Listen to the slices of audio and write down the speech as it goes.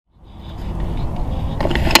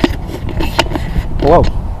Hello.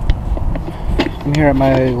 I'm here at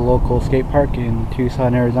my local skate park in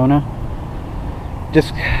Tucson, Arizona.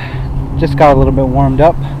 Just got a little bit warmed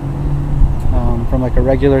up from like a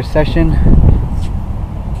regular session.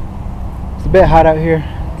 It's a bit hot out here.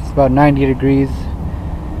 It's about 90 degrees.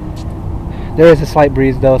 There is a slight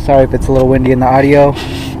breeze though. Sorry if it's a little windy in the audio.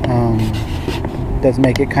 It does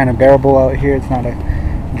make it kind of bearable out here. It's not a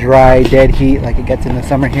dry, dead heat like it gets in the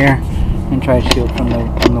summer here. And try to shield from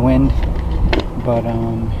the wind. But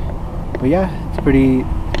yeah, it's a pretty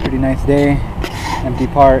nice day. Empty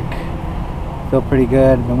park. Feel pretty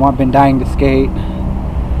good. Been dying to skate.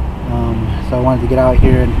 So I wanted to get out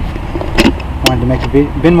here and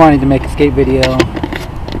been wanting to make a skate video.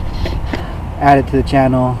 Add it to the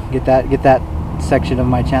channel. Get that section of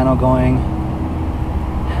my channel going.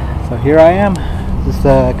 So here I am. Just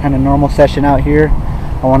a kind of normal session out here.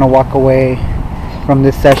 I want to walk away from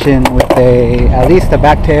this session with at least a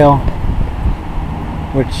back tail,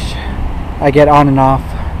 which I get on and off,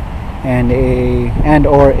 and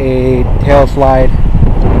or a tail slide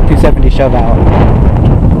 270 shove out.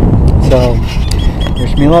 So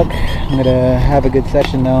wish me luck. I'm gonna have a good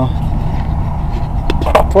session though.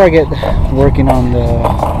 Before I get working on the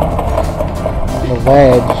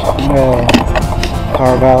ledge, I'm gonna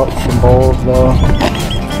carve out some bowls though.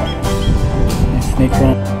 Nice snake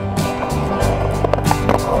front.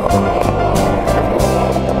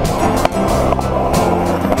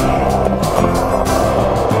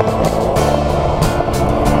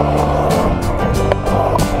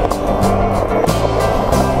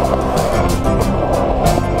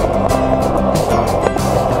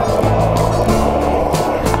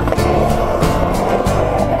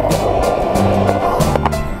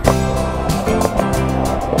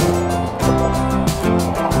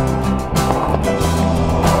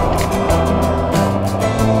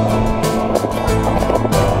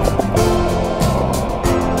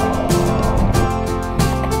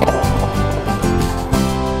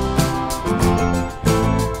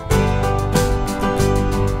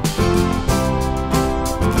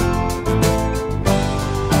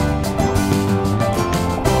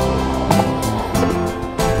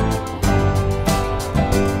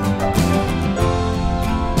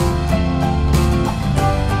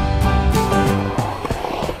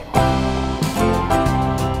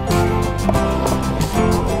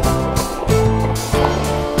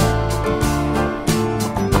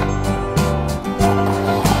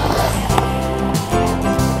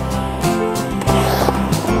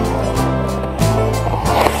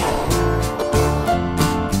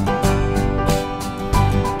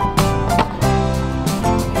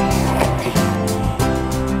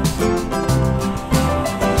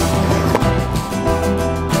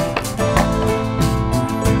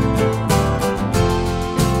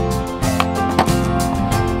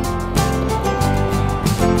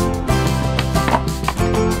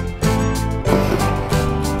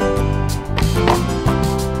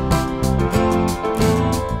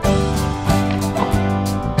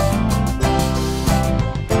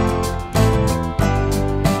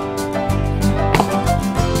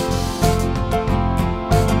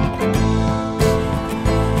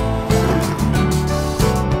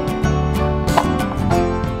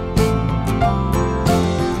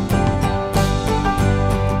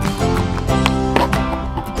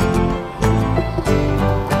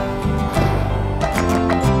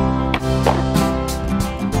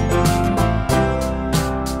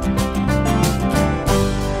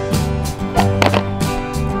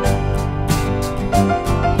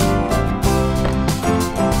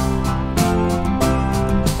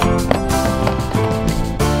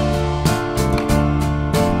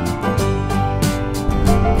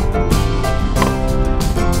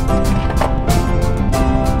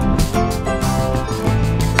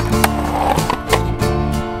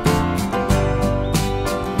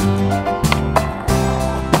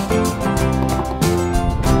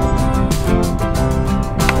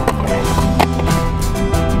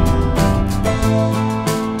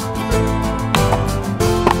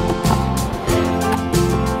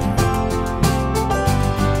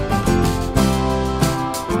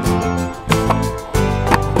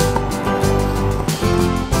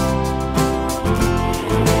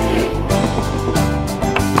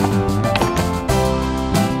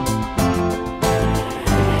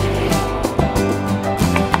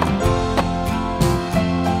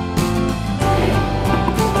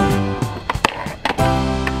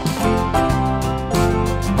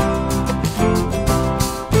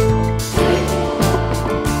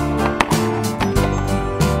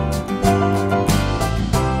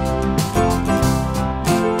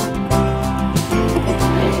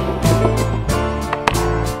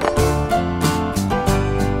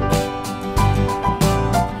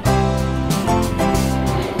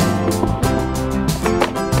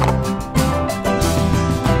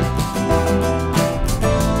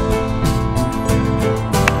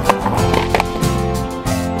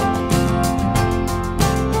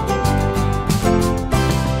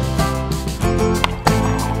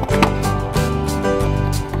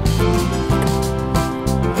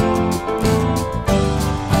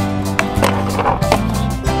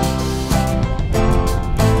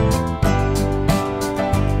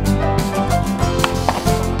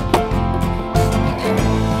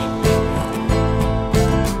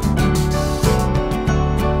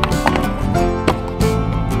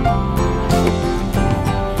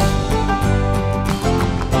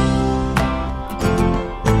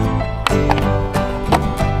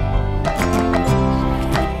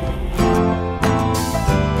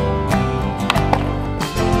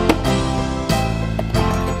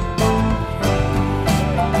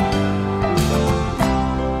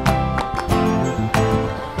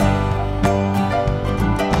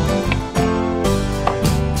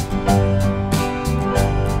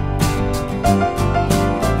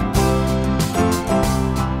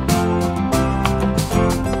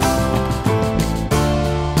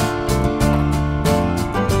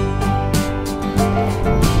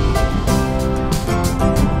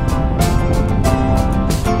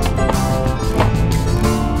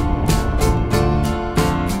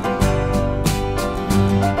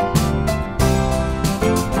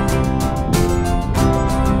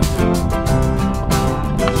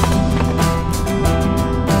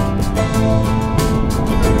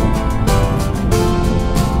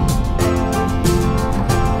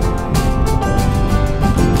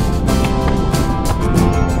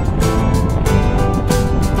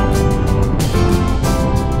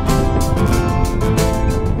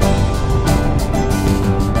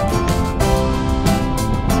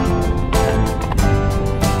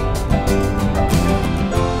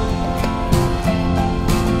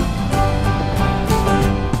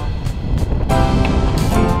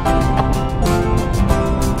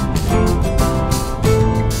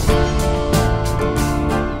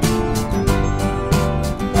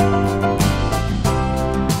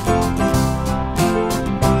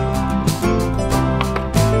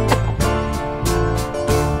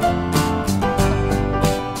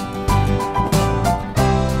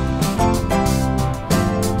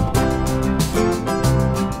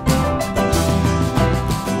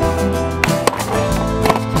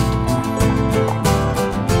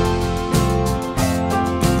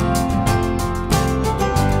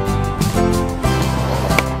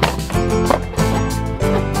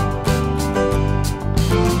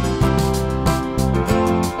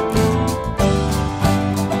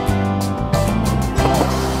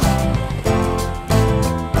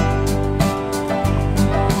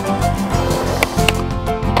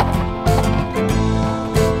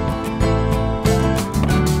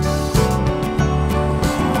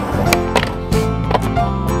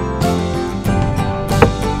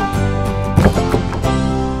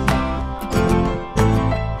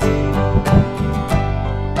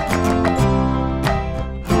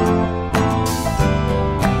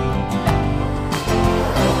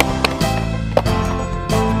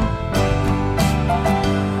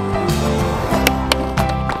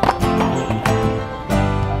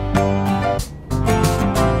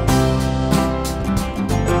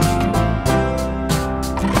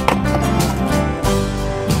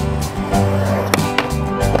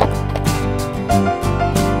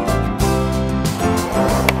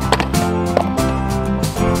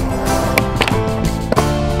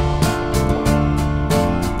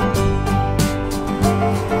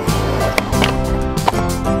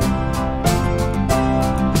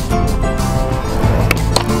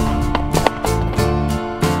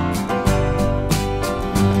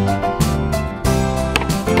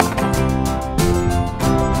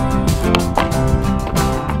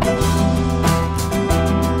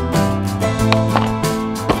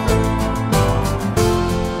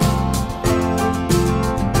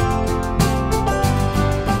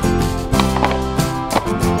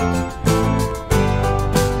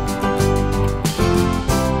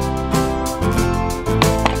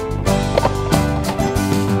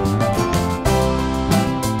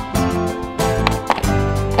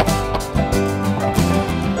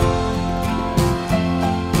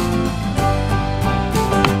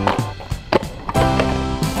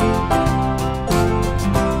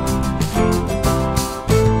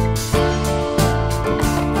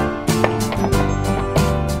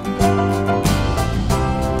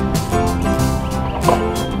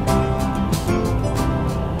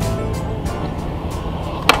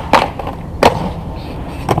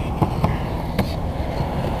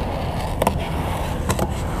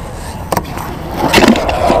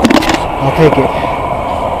 like it.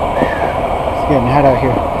 It's getting hot out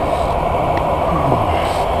here.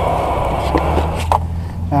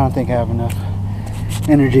 I don't think I have enough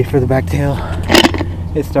energy for the back tail.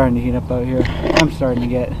 It's starting to heat up out here. I'm starting to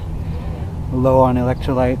get low on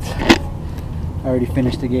electrolytes. I already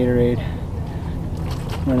finished the Gatorade.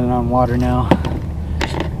 Running on water now.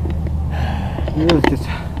 It was just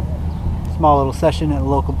a small little session at a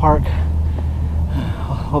local park.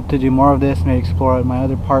 Hope to do more of this, maybe explore my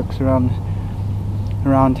other parks around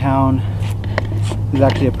town. It's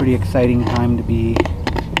actually a pretty exciting time to be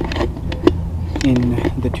in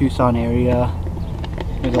the Tucson area.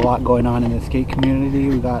 There's a lot going on in the skate community.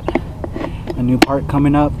 We got a new park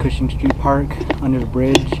coming up, Cushing Street Park, under the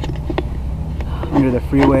bridge, under the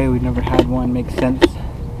freeway. We've never had one. Makes sense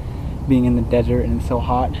being in the desert and it's so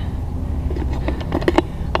hot.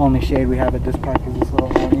 Only shade we have at this park is this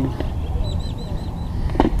little awning.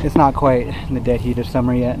 It's not quite in the dead heat of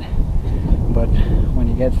summer yet, but when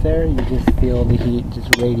it gets there, you just feel the heat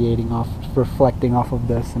just radiating off, reflecting off of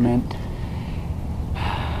the cement.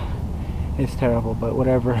 It's terrible, but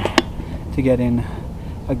whatever, to get in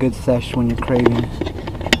a good sesh when you're craving.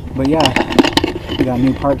 But yeah, we got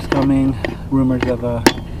new parks coming, rumors of them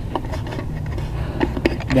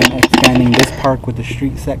expanding this park with the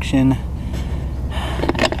street section,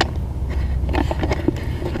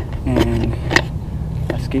 and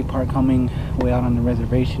a skate park coming way out on the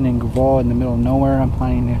reservation in Guvol in the middle of nowhere. I'm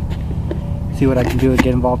planning to see what I can do to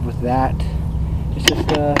get involved with that. It's just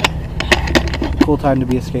a cool time to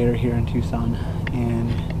be a skater here in Tucson,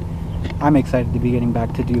 and I'm excited to be getting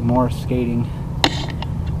back to do more skating.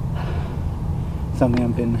 Something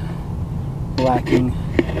I've been lacking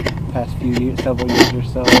the past few years, several years or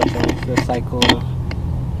so. It's the cycle of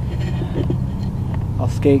I'll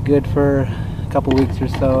skate good for a couple weeks or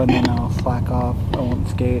so, and then I'll slack off. I won't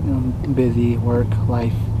skate. I'm busy, work,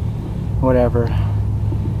 life, whatever,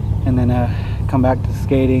 and then come back to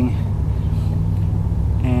skating,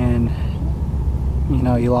 and you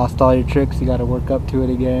know, you lost all your tricks. You got to work up to it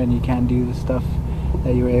again. You can't do the stuff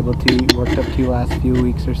that you were able to work up to last few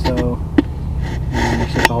weeks or so. And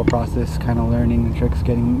it's just the whole process, kind of learning the tricks,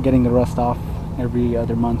 getting the rust off every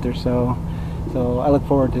other month or so. So I look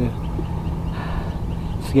forward to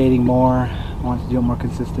skating more. I want to do it more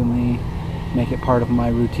consistently, make it part of my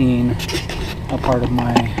routine, a part of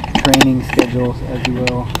my training schedule, as you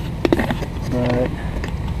will. But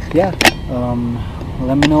yeah,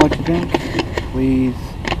 let me know what you think. Please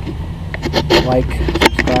like,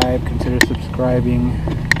 subscribe, consider subscribing.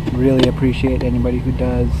 Really appreciate anybody who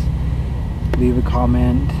does. Leave a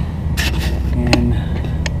comment, and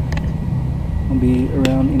I'll be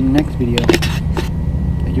around in the next video.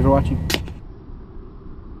 Thank you for watching.